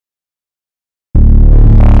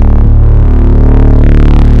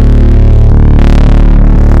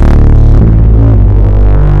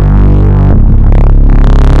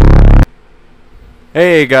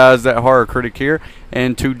Hey guys, that horror critic here,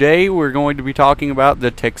 and today we're going to be talking about the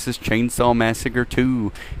Texas Chainsaw Massacre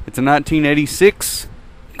 2. It's a 1986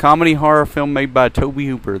 comedy horror film made by Tobe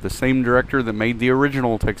Hooper, the same director that made the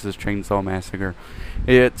original Texas Chainsaw Massacre.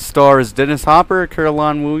 It stars Dennis Hopper,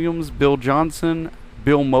 Caroline Williams, Bill Johnson,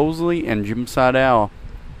 Bill Moseley, and Jim Seidel.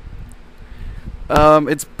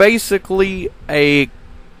 It's basically a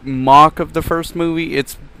mock of the first movie.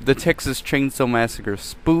 It's the Texas Chainsaw Massacre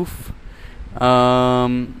spoof.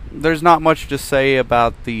 There's not much to say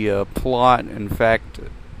about the plot. In fact,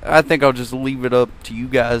 I think I'll just leave it up to you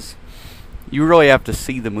guys. You really have to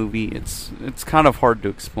see the movie. It's kind of hard to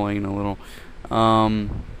explain a little.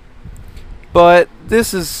 But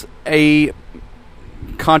this is a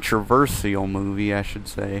controversial movie, I should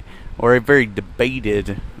say, or a very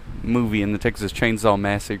debated movie in the Texas Chainsaw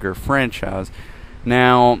Massacre franchise.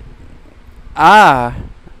 Now, I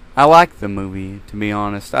like the movie, to be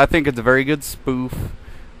honest. I think it's a very good spoof.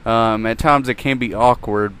 At times it can be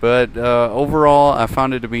awkward, but overall I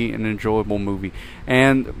found it to be an enjoyable movie.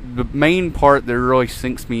 And the main part that really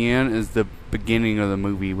sinks me in is the beginning of the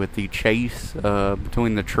movie with the chase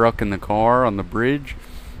between the truck and the car on the bridge.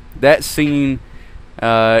 That scene,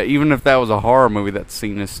 even if that was a horror movie, that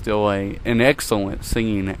scene is still an excellent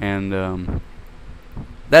scene, and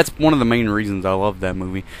that's one of the main reasons I love that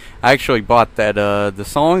movie. I actually bought that the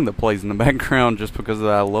song that plays in the background just because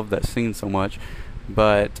I love that scene so much.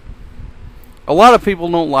 But a lot of people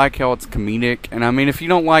don't like how it's comedic, and I mean, if you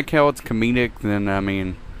don't like how it's comedic, then I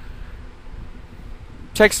mean,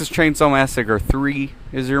 Texas Chainsaw Massacre 3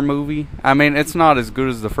 is your movie. I mean, it's not as good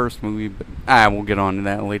as the first movie, but we'll get on to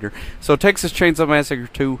that later. So Texas Chainsaw Massacre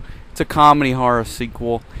 2, it's a comedy horror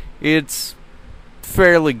sequel. It's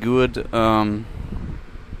fairly good.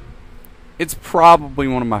 It's probably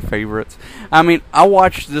one of my favorites. I mean, I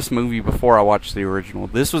watched this movie before I watched the original.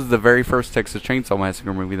 This was the very first Texas Chainsaw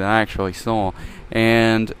Massacre movie that I actually saw.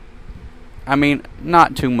 And, I mean,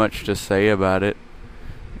 not too much to say about it.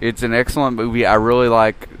 It's an excellent movie. I really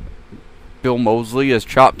like Bill Moseley as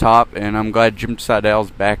Chop Top, and I'm glad Jim Seidel's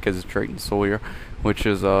back as Drayton Sawyer, which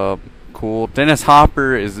is cool. Dennis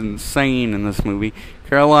Hopper is insane in this movie.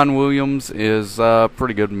 Caroline Williams is a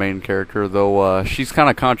pretty good main character, though she's kind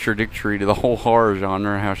of contradictory to the whole horror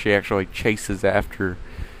genre, how she actually chases after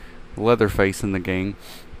Leatherface and the gang.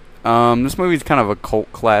 This movie's kind of a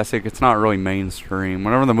cult classic. It's not really mainstream.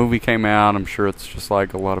 Whenever the movie came out, I'm sure it's just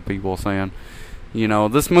like a lot of people saying, you know,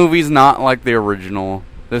 this movie's not like the original.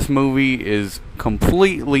 This movie is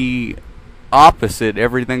completely opposite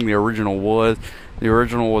everything the original was. The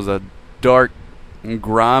original was a dark,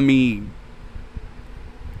 grimy,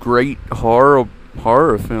 great horror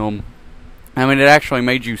film. I mean, it actually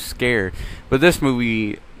made you scared. But this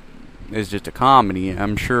movie is just a comedy.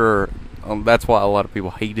 I'm sure that's why a lot of people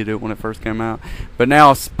hated it when it first came out. But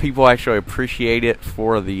now people actually appreciate it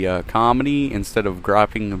for the comedy instead of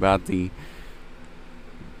griping about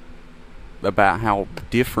how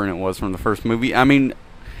different it was from the first movie. I mean,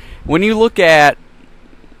 when you look at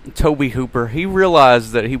Tobe Hooper, he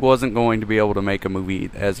realized that he wasn't going to be able to make a movie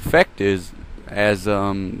as effective as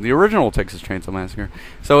the original Texas Chainsaw Massacre,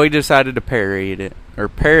 so he decided to parody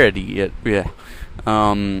it. Yeah.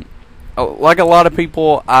 Like a lot of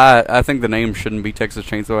people, I think the name shouldn't be Texas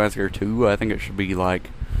Chainsaw Massacre 2. I think it should be like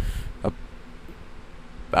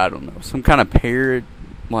I don't know, some kind of parody,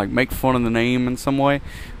 like make fun of the name in some way.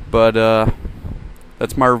 But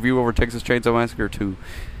that's my review over Texas Chainsaw Massacre 2.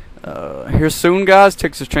 Here soon, guys,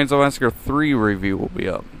 Texas Chainsaw Massacre 3 review will be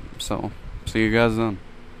up. So, see you guys then.